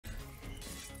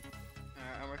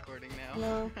know.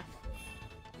 No.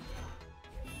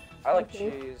 I like Okay.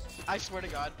 cheese. I swear to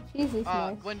God. Cheese is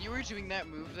nice. When you were doing that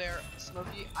move there,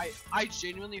 Smokey, I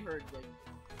genuinely heard like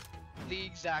the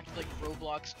exact like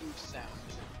Roblox spoof sound.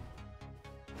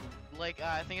 Like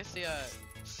I think it's the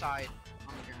side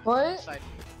on the ground. What? Side.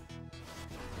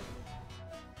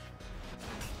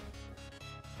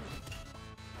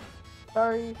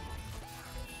 Sorry.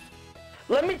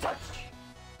 Let me touch.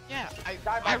 Yeah,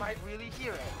 I might really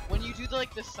hear it. when you do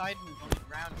the side move on the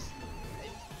ground,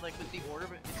 like with the order,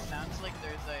 it sounds like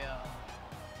there's a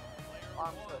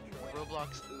Arm touch.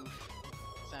 Roblox spoof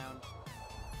sound.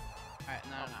 Alright,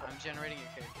 no, I'm generating your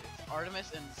characters.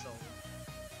 Artemis and Soul.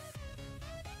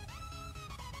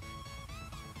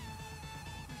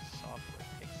 Software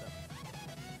picks up.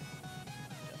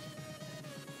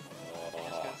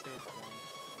 Just gotta say it's wrong.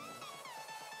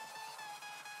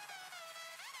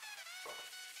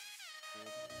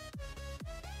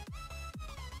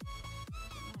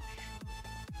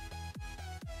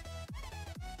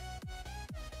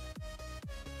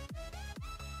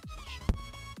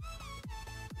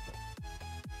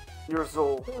 You're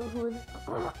Zol. Who is it?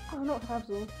 I don't have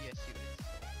Zool. Yes, you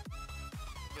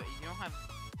is. You don't have.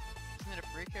 Isn't it a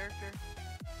free character?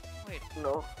 Wait,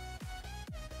 No.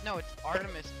 no, it's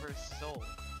Artemis versus Soul.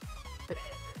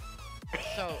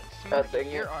 So, God Smokey,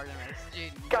 dang you're it. Artemis.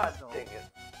 Jaden, you're God Soul. dang it.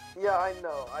 Yeah, I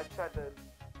know. I tried to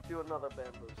do another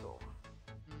bamboozle.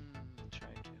 Try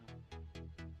to.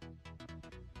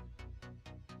 There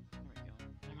we go.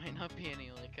 There might not be any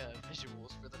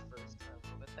visuals for the first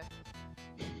little bit there.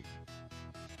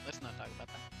 Let's not talk about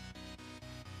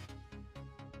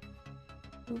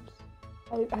that.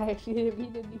 Oops. I actually didn't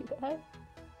mean to do that.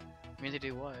 You mean to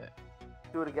do what?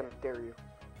 Do it again, I dare you.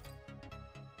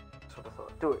 That's what I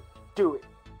thought. Do it. Do it.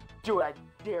 Do it, I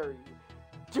dare you.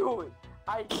 Do it.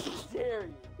 I dare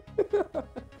you.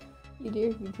 You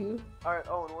dare me to. Alright,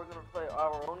 Owen, we're gonna play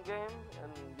our own game,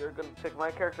 and you're gonna pick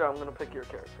my character, I'm gonna pick your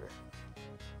character.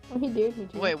 Well, he dared me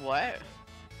to. Wait, what?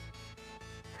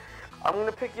 I'm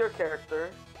gonna pick your character.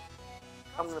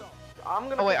 I'm gonna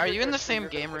Oh wait, pick are your you in the character, same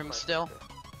you're gonna game pick room my still? character.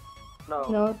 No.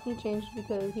 No, he changed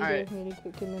because he Alright. dared me to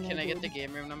kick him and Can I get the did.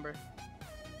 game room number?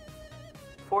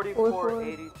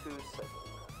 44827.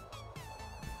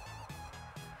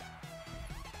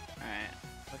 Alright,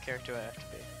 what character do I have to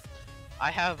be? I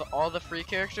have all the free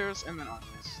characters and then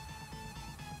Artemis.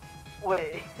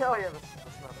 Wait, oh yeah, that's not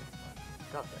Xbox.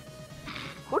 God dang.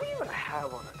 Who do you even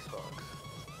have on Xbox?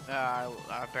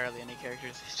 Barely any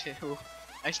characters too.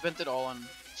 I spent it all on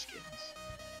skins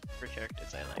for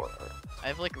characters I like. I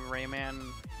have like Rayman,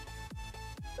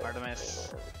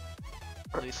 Artemis,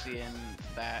 Lucian,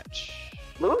 Thatch,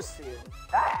 Lucian?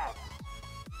 Ah!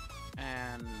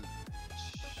 and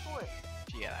Boy.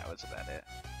 yeah, that was about it.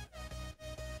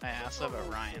 I also have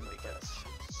Orion because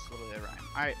it's literally Orion.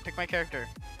 Alright, pick my character.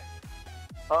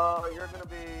 You're gonna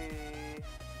be...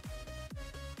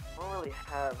 I don't really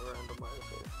have a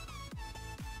randomizer.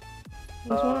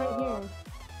 There's one right here.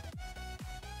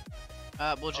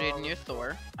 Well Jaden, you're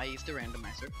Thor. I used the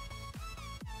randomizer.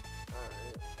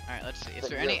 Alright. Alright, let's see. Is Then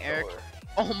there you're any Eric? Thor.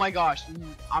 Oh my gosh,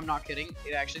 I'm not kidding.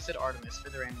 It actually said Artemis for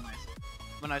the randomizer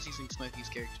when I was using Smokey's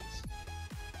characters.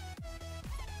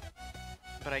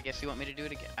 But I guess you want me to do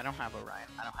it again. I don't have Orion.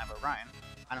 I don't have Orion.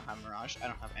 I don't have Mirage. I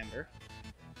don't have Ember.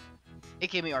 It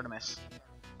gave me Artemis.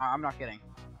 I'm not kidding.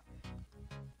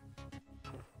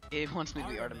 It wants me to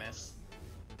be Artemis.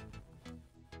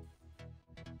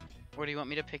 Or do you want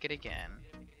me to pick it again?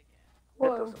 It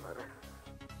Whoa. doesn't matter.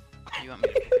 You want me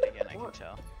to pick it again, I can What?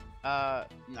 tell. I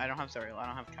don't have Zariel, I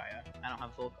don't have Kaya, I don't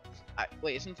have Volkov.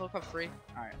 Wait, isn't Volkov free?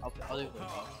 Alright, I'll do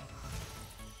Volkov.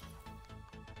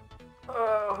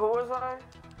 Who was I?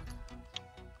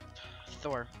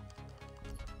 Thor.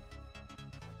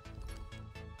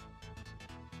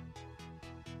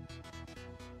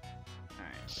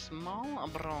 Alright, small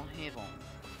Brawlhalla.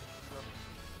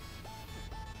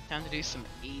 Time to do some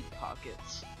aid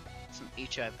pockets. Some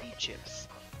HIV chips.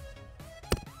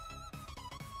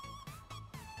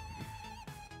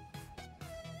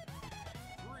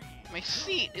 My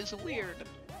seat is weird.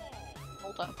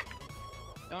 Hold up.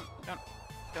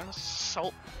 Don't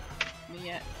assault me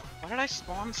yet. Why did I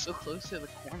spawn so close to the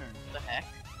corner? What the heck?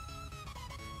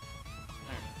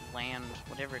 Or land,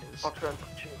 whatever it is. I'll try and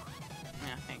touch you.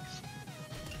 Yeah, thanks.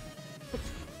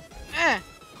 Eh!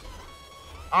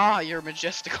 Ah, your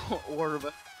majestical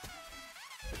orb.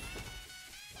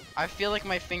 I feel like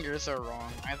my fingers are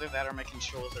wrong. Either that or my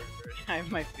controls are inverted. I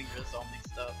have my fingers all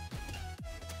mixed up.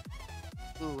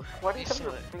 Ooh, Why do you you have saw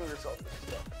your it. fingers on this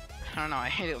stuff? I don't know, I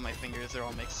hate it when my fingers are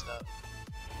all mixed up.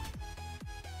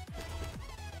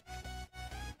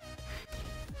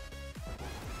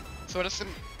 So what are some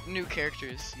new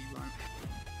characters you want?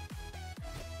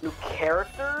 New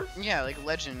characters? Yeah, like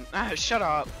legend. Ah, shut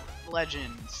up.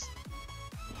 Legends.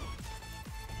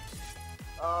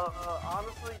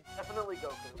 Honestly, definitely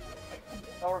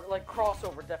Goku. Or like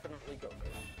crossover, definitely Goku.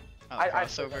 Oh, I'd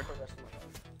say crossover. that for the rest of my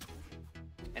life.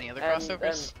 Any other And-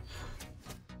 crossovers?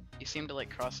 You seem to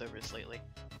like crossovers lately.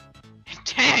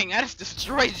 Dang, I just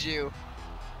destroyed you.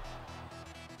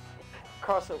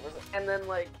 Crossovers, and then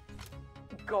like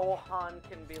Gohan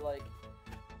can be like.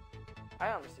 I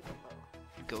honestly don't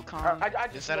know. Gokhan? I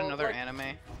just Is that know, another like- anime?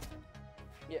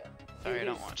 Yeah. Sorry, I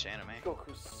don't He's watch anime.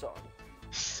 Goku's son.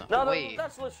 So, No, wait,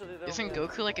 that's literally the isn't only anime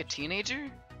Goku I like a watch. teenager?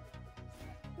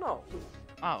 No.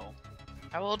 Oh.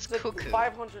 How old's He's like Goku?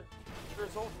 500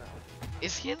 years old now.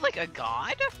 Is he like a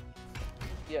god?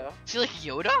 Yeah. Is he like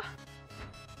Yoda?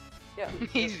 Yeah.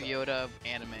 He's is Yoda of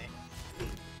anime.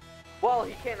 Well,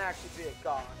 he can't actually be a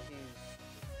god.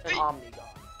 He's an omni god.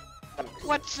 That makes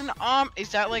What's sense. an Is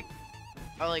that like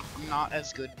a like not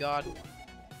as good god?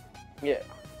 Yeah.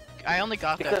 I only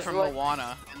got that Because, from like-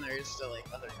 Moana, and there's still like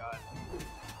other god.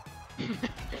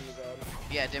 Demigod.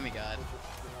 Yeah, demigod.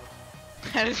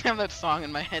 Which is, I just have that song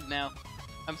in my head now.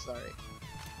 I'm sorry.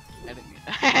 I didn't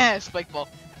mean Spike ball.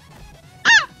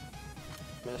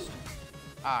 Missed.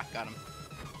 Ah, got him.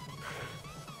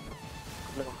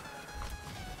 No.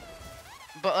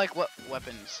 But like, what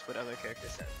weapons would other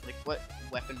characters have? Like, what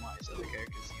weapon-wise other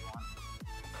characters do you want?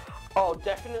 Oh,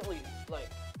 definitely, like...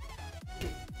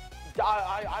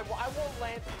 I won't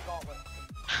land in Gauntlet.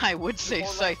 I would say More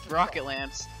Scythe Lance Rocket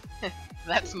Lance.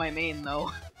 That's my main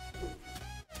though.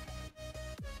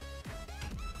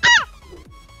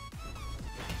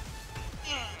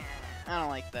 I don't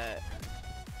like that.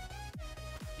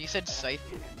 You said Scythe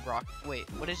Rock. Wait,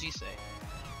 what did you say?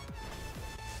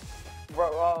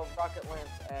 Rocket Lance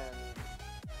and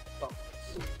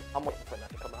Gauntlets. I'm waiting for that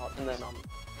to come out, and then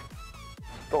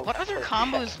going What to other play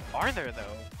combos are there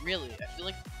though? Really, I feel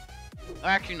like. Oh,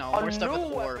 actually, no. A More stuff new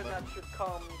with Orb. weapon that should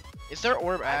come. Is there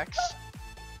Orb Axe?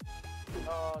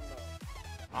 No.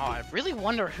 Oh, I really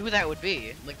wonder who that would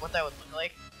be. Like, what that would look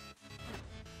like.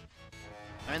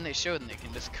 I mean, they showed and they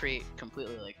can just create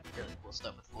completely, like, really cool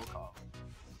stuff with full call.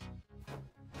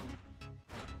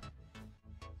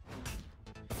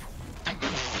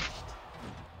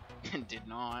 Did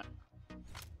not.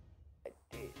 I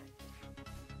did.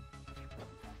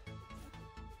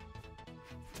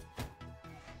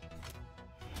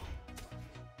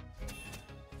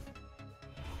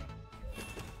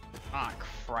 Ah,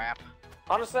 crap.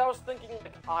 Honestly, I was thinking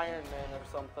like Iron Man or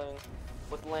something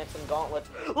with Lance and Gauntlets.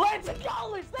 Lance and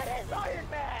Gauntlets! That is Iron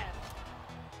Man!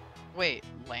 Wait,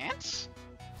 Lance?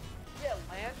 Yeah,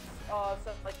 Lance,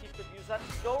 said like he could use that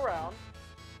to go around.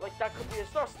 Like that could be his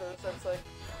thruster, so it's like,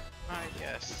 I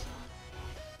guess.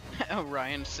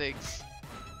 Orion 6.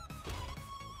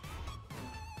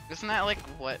 Isn't that like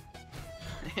what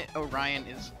Orion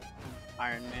is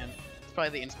Iron Man? It's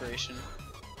probably the inspiration.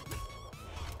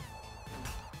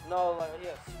 no, like,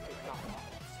 yes, it's not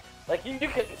gauntlets. Like, you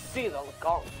can see the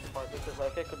gauntlets part, because,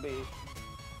 like, it could be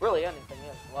really anything,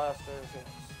 yes, blasters, yes,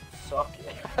 suck,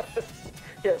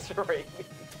 yes, rabies.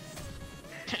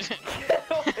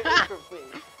 It could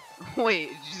be. Wait,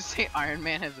 did you say Iron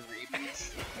Man has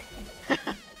rabies?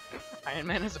 Iron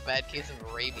Man has a bad case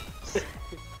of rabies.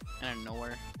 Out of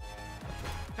nowhere.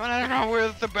 Come on, I don't know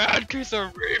where's the bad case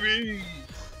of rabies!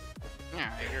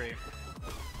 Yeah, I agree.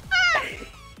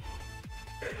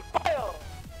 Fire!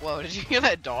 Whoa, did you hear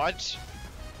that dodge?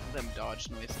 Them dodge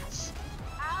noises.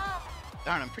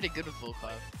 Darn, I'm pretty good with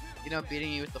Volkov. You know,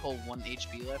 beating you with the whole 1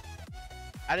 HP left.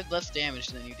 I did less damage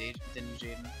than you, Jaden.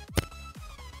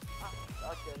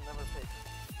 Okay, never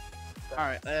picked.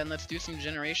 Alright, and let's do some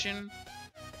generation.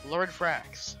 Lord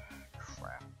Frax.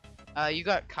 Crap. You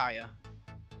got Kaya.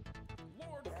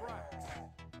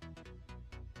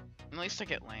 At least I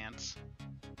get Lance.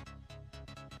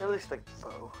 At least like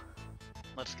bow.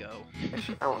 Let's go.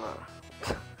 I don't know.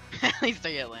 At least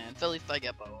I get Lance. At least I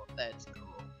get bow. That's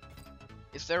cool.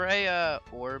 Is there a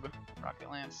orb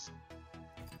Rocket Lance?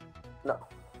 No.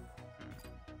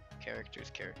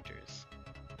 Characters.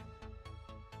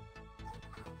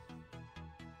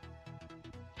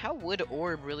 How would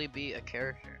Orb really be a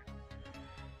character?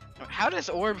 How does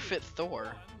Orb fit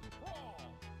Thor?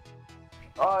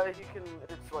 You can,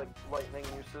 it's like lightning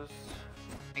uses.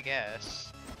 I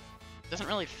guess. Doesn't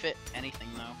really fit anything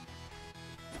though.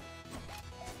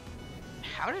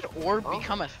 How did Orb Oh.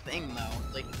 become a thing though?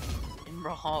 Like, in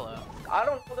Brawlhalla. I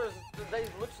don't know, they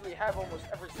literally have almost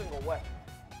every single weapon.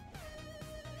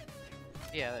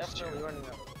 Yeah, that's Definitely true. running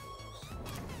out of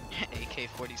those.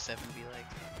 AK-47 be like.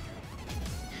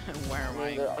 Where am I?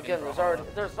 Again,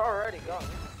 there's already guns.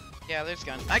 Yeah, there's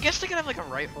guns. I guess they could have like a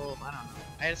rifle. I don't know.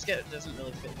 I just get it doesn't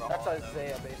really fit Brawlhalla. That's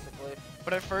Isaiah, basically.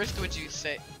 But at first, would you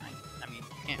say? I mean, you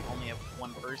can't only have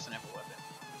one person have a weapon.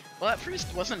 Well, at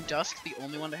first, wasn't Dusk the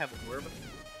only one to have an orb?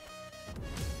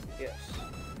 Yes.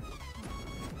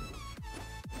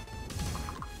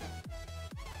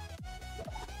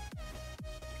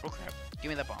 Oh crap! Give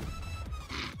me that bomb.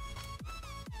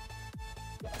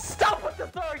 Stop with the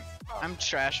third stuff! I'm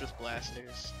trash with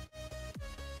blasters,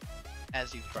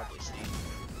 as you've probably seen.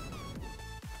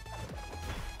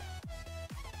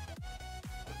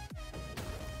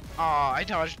 Aw, I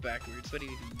dodged backwards. What do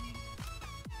you even mean?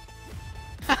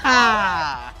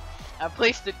 Haha! I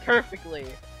placed it perfectly.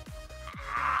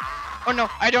 Oh no,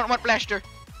 I don't want blaster.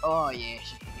 Oh yeah,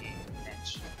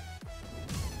 bitch.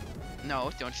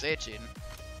 No, don't say it, Jaden.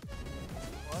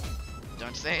 What?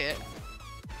 Don't say it.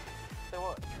 Say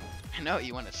what? I know what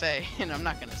you want to say, and I'm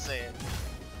not gonna say it.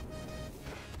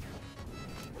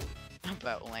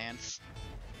 About Lance.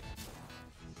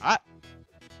 Ah!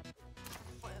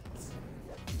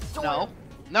 No!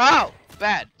 No!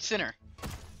 Bad! Sinner!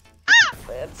 Ah!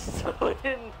 Lance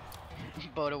win.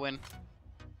 Boda win.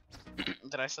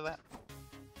 Did I say that?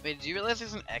 Wait, did you realize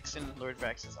there's an X in Lord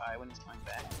Vrax's eye when he's coming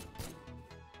back?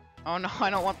 Oh no, I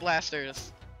don't want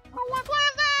blasters! I don't want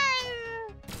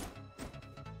blasters!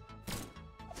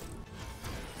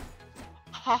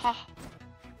 Haha!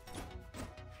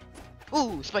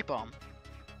 Ooh, spike bomb!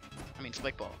 I mean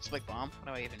spike ball. Spike bomb?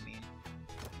 What do I even mean?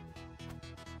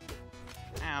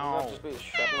 Ow! That just be a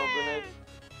shrapnel grenade.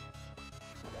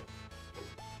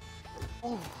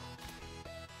 Ooh.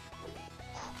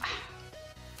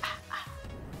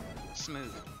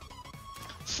 Smooth.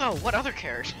 So, what other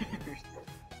characters?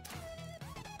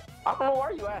 I don't know why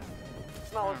you asking.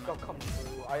 It's not like they'll come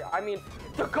true. I mean,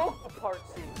 the Goku part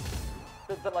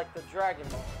seems, like the Dragon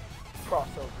Ball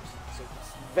crossovers seems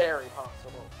very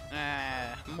possible.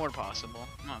 More possible.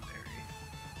 Not very.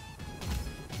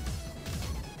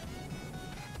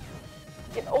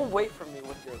 Get away from me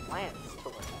with your lance,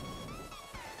 toy.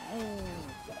 Oh.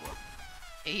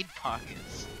 Aid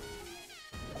pockets.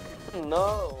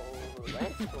 No,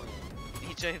 lance toy.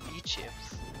 HIV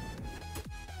chips.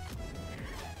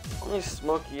 Only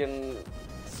Smokey and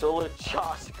Solar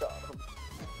Josh got them.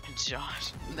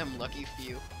 Josh, them lucky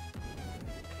few.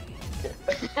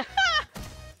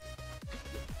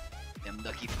 Them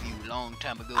lucky few long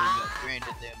time ago got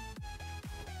granted them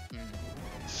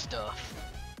stuff.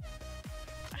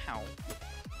 Ow.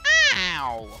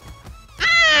 Ow!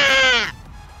 Ah!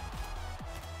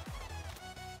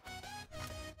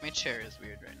 My chair is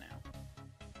weird right now.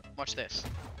 Watch this.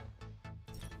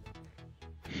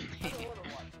 I don't wanna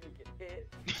watch you get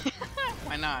hit.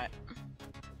 Why not?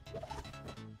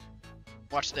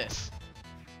 Watch this.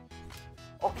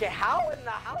 Okay, how in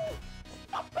the house?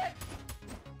 Stop it!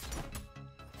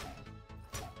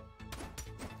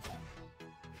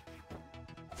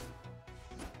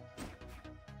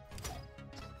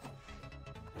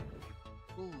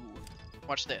 Ooh.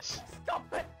 Watch this.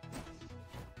 Stop it!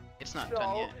 It's not No,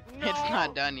 done yet. no. It's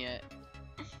not done yet.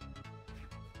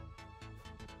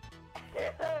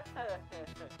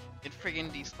 It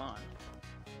friggin' despawned.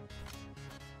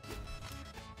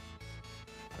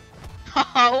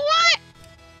 What?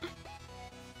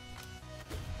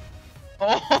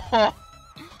 Oh!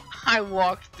 I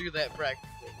walked through that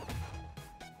practically.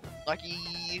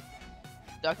 Lucky.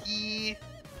 Ducky.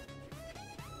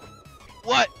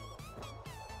 What?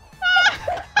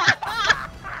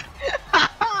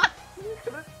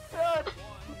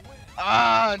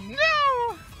 Oh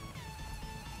no!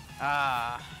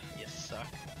 Ah, you suck.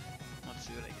 Let's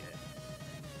see what I get.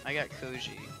 I got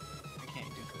Koji. I can't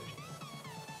do Koji.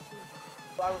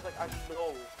 So I was like, I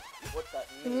know what that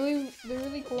They're means.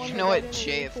 really cool. You know what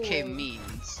JFK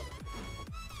means.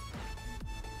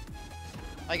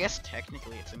 I guess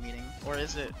technically it's a meeting. Or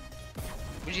is it?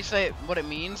 Would you say what it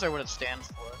means or what it stands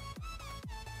for?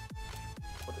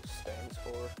 What it stands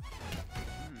for.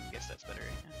 I guess that's better.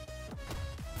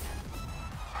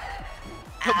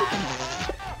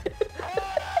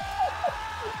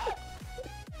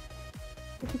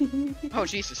 Oh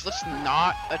Jesus, let's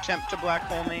not attempt to black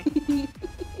hole me.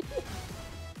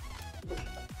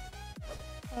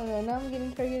 Oh no, now I'm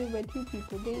getting targeted by 2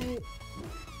 people, dang it.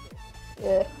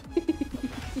 Yeah.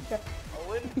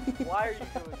 Owen, why are you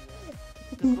doing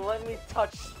this? Just let me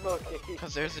touch Smokey.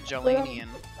 Because there's a Jelanian.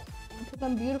 Because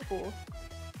I'm beautiful.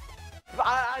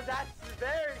 That's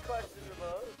very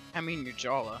questionable. I mean, you're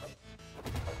Jala.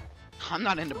 I'm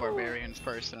not into barbarians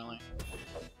personally.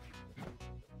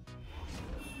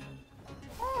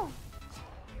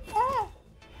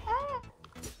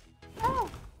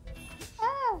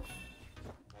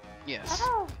 Yes.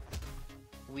 Ah!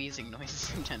 Wheezing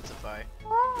noises intensify.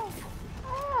 Ah!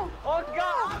 Ah! Oh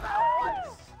god! That one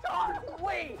stop!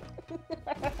 Wait! Oh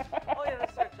yeah,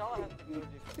 that's right. Y'all have to do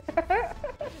defense.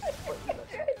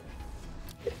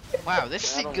 Wow,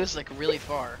 this I thing don't- goes like really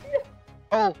far.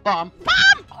 Oh, bomb!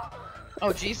 Bomb!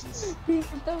 Oh Jesus! If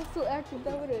that was still active,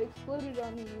 that would have exploded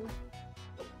on you.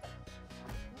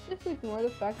 Just ignore the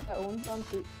fact that Owen's on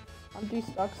three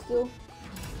stocks still.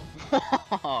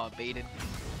 Baited.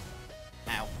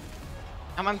 Ow.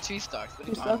 I'm on 2 stocks. What are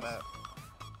you Two talking stocks? about?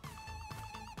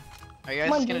 Are you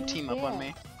Come guys on, just gonna dude, team up on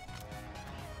me?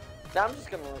 Nah, I'm just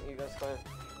gonna let you guys go ahead.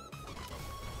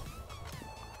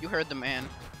 You heard the man.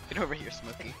 Get over here,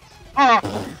 Smokey. Oh!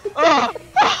 Oh!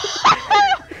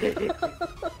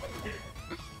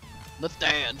 Let's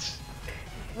dance.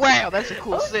 Wow, that's a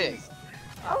cool thing.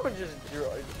 I would just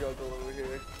juggle over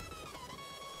here.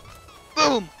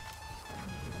 Boom!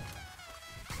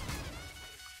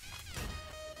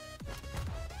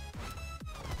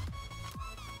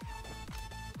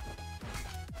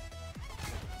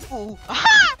 Oh!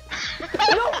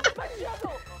 No! My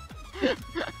juggle!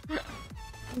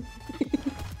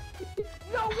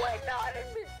 No, wait, no, I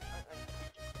didn't mean.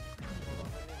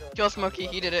 Kill Smokey,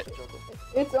 he did it.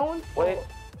 It's Owen's fault. Wait,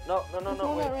 no, wait. I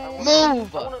wanna-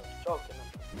 Move! I wanna joke.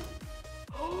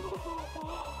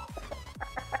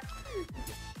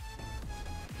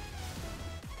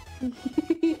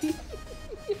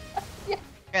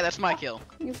 Yeah, that's my kill.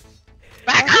 You-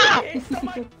 Back up! Hey,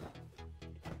 somebody-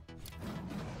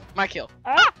 My kill.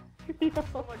 Ah!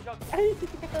 someone juggle.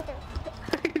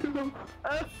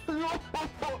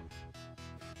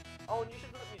 Oh, and you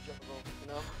should let me juggle, you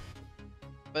know?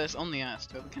 But it's only us,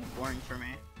 so it'll be kind of boring for me.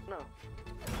 No.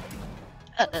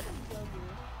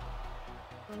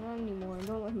 Not anymore.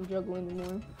 Don't let him juggle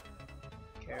anymore.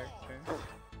 Character.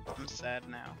 I'm sad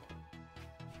now.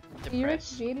 You read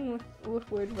Depressed. Jaden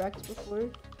with word Rex before?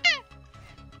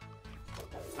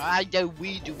 I do,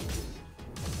 we do.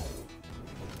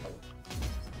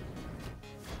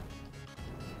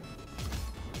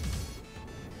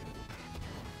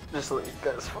 Just let you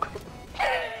guys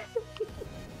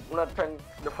I'm not trying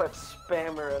to put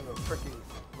spammer in the freaking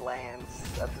lands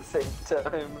at the same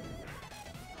time.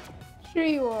 Sure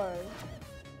you are.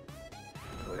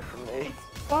 Away from me.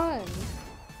 Fun.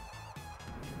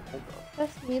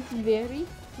 Trust me, it's very,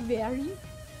 very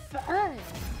fun.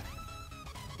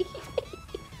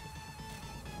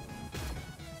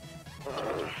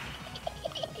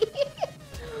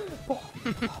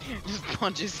 Just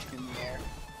punches you in the air.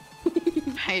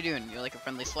 How you doing? You like a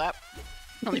friendly slap?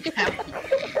 Friendly pat?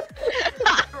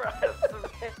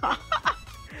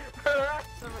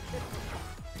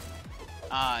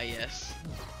 Ah, yes.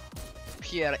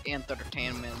 Pure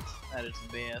entertainment at its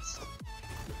best.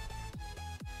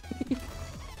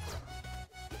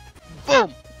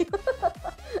 Boom!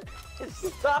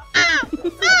 Stop!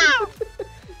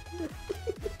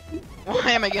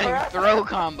 Why am I getting throw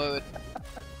comboed?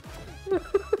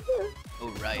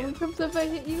 Oh, right. When comes up, I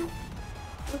hit you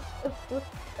with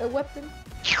a weapon.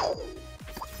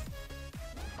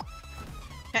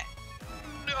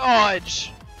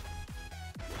 Dodge!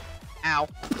 Ow.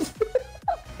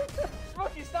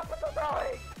 Smokey, stop with the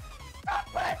throwing! Stop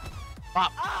it!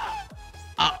 Pop. Ah!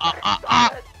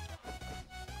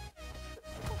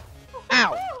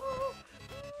 Ow!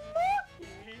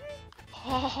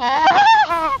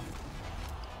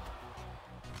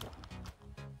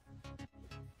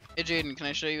 Hey Jaden, can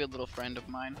I show you a little friend of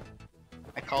mine?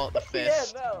 I call it the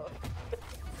fist. Yeah, no.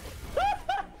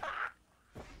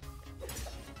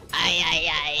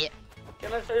 Aye.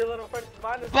 Can I show you a little friend of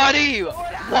mine? Buddy!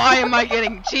 Why am I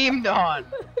getting teamed on?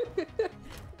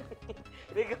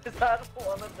 Because I don't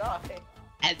wanna die.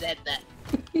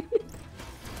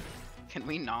 Can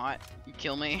we not? You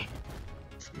kill me?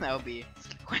 That would be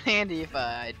quite handy if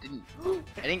I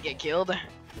didn't get killed.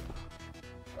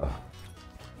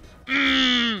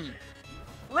 Mmm!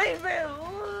 Leave me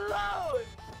alone!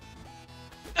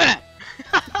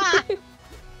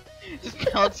 Just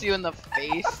pelts you in the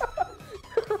face.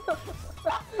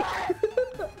 Bop.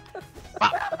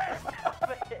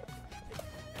 Stop it!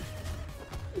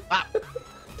 Bop.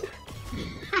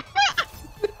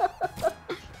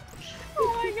 Oh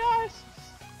my gosh!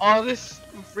 All this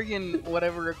freaking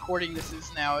whatever recording this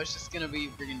is now is just gonna be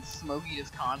freaking Smokey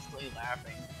just constantly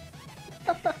laughing.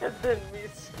 And then me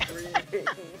screaming.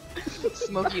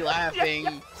 Smokey laughing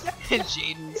and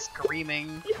Jaden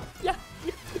screaming. Yeah.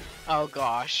 Oh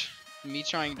gosh. Me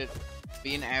trying to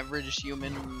be an average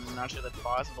human, I'm not sure that's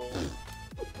possible.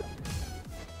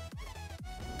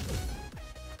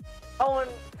 Owen,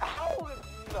 how?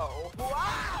 No.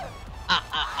 Ah!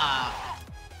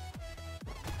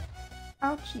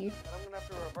 Ouchie. And I'm gonna have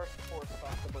to reverse the force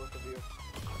stock to both of you.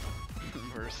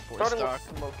 Reverse force Starting stock.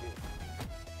 with Smokey.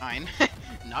 Fine.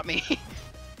 Not me.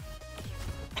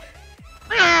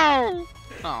 Ow!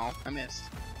 Oh, I missed.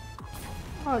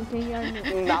 Oh, dang, I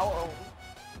know. Now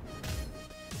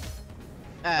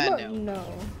No.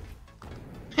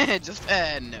 No. Just,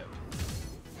 no.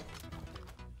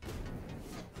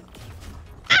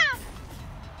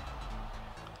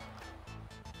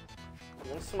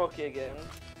 and Smokey again.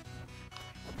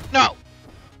 No!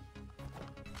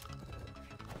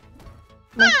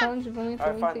 My challenge of only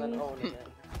Alright, throwing fine, then things. Owen again.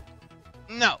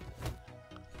 No!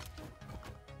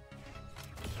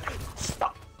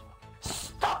 Stop!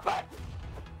 Stop it!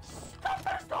 Stop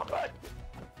it! Stop it!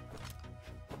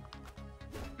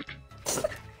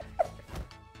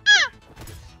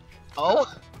 Oh?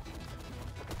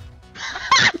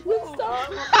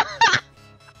 Stop!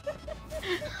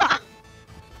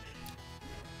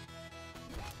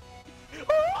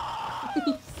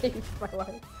 You saved my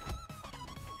life.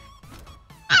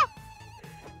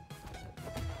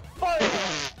 Fire!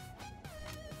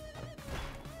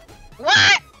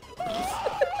 What?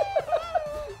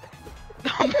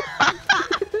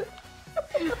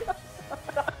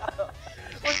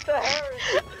 What the hell?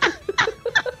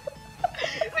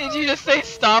 Did you just say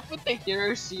stop with the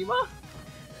Hiroshima?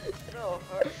 No,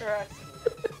 harassing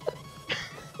me.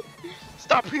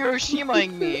 Stop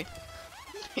Hiroshima-ing me!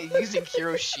 Using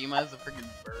Hiroshima as a freaking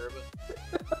verb.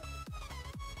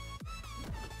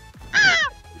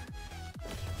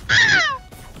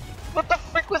 What the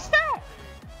frick was that?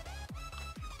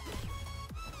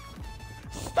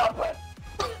 Stop it!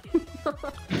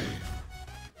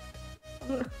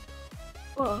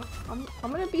 Well, I'm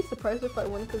gonna be surprised if I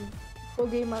win because full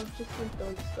game I've just been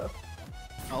throwing stuff.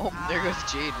 Oh, there goes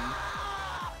Jaden.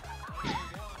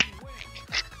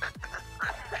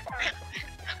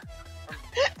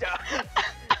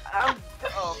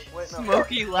 Oh, wait, no.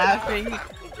 Smokey laughing,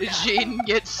 Jaden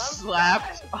gets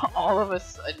slapped all of a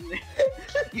sudden.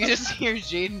 You just hear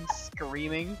Jaden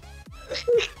screaming.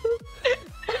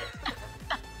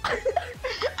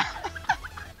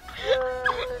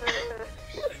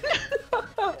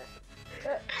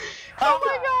 Oh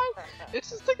my god! It's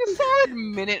just like a solid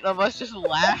minute of us just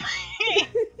laughing.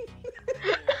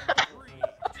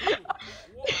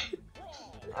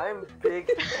 I'm big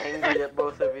angry at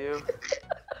both of you.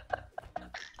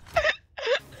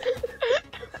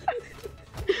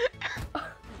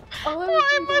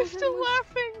 Why am I still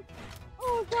laughing?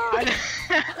 Oh god!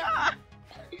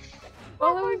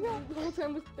 All I was the whole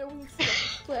time was throwing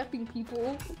stuff, slapping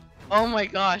people. Oh my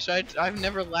gosh, I've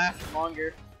never laughed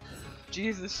longer.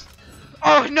 Jesus.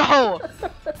 Oh no!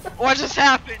 What just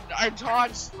happened? I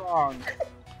dodged wrong.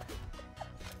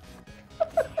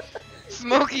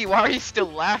 Smokey, why are you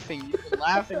still laughing? You've been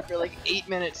laughing for like 8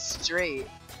 minutes straight.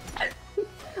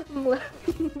 I'm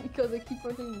laughing because I keep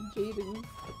on hitting Jaden.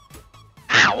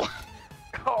 Ow!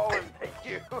 Oh, and thank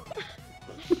you.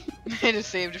 I just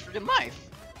saved a freaking life.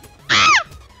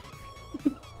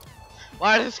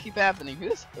 Why does this keep happening?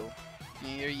 Who's who?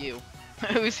 Me or you?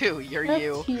 Who's who? You're That's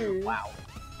you. tears. Wow.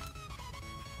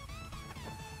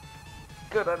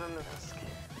 Good, I didn't ask.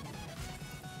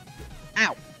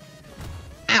 Ow!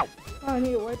 Ow! Oh, I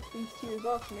need to wipe these tears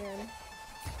off, man.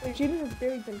 Like, Jaden has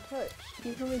barely been touched.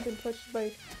 He's only been touched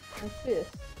by my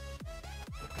fist.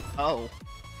 Oh.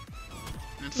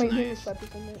 That's My hand nice. slap is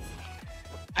in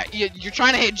it. You're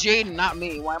trying to hit Jaden, not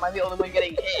me. Why am I the only one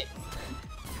getting hit?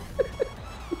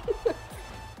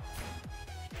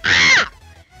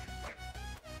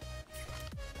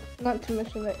 Not to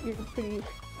mention that you're pretty.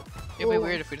 It'd be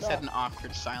weird if we just had an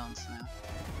awkward silence now.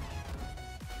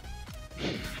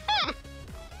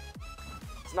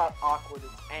 It's not awkward,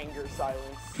 it's anger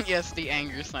silence. Yes, the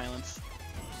anger silence.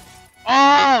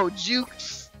 Oh,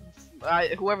 Jukes!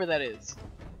 Whoever that is.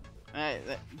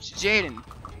 Jaden.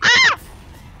 Ah!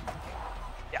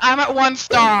 I'm at 1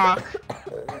 star!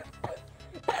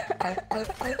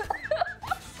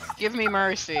 Give me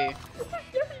mercy.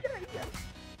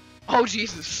 Oh,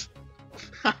 Jesus.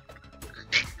 Oh,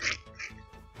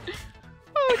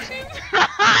 Jesus.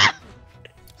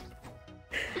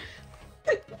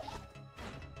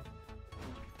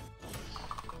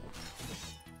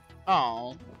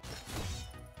 Oh.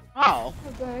 Oh. Oh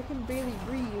god, I can barely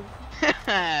breathe.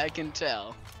 I can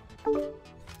tell.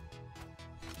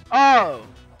 Oh!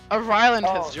 A Ryland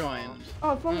has joined.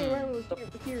 Oh, if only Ryan was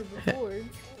here before.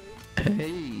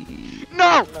 Hey.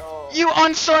 No! No. You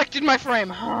unselected my frame!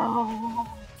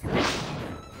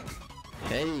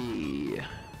 Hey.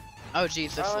 Oh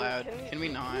jeez, that's Alan, loud. Can we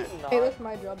not? Hey, that's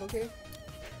my job, okay?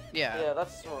 Yeah,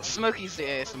 that's smart. Smokey's the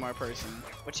ASMR person.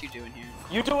 What you doing here?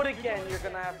 You do it again, you're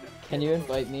gonna have to. Can you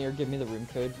invite me or give me the room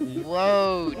code, please?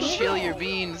 Whoa, chill your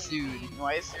beans, dude.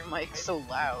 Why is your mic so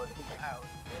loud?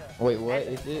 Wait, what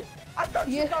is it? I thought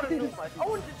you Yeah. got a new mic.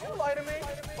 Oh, did you lie to me?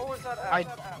 Or was that I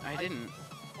didn't.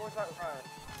 Or was that Ryan?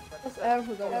 That's Adam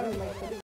who got it.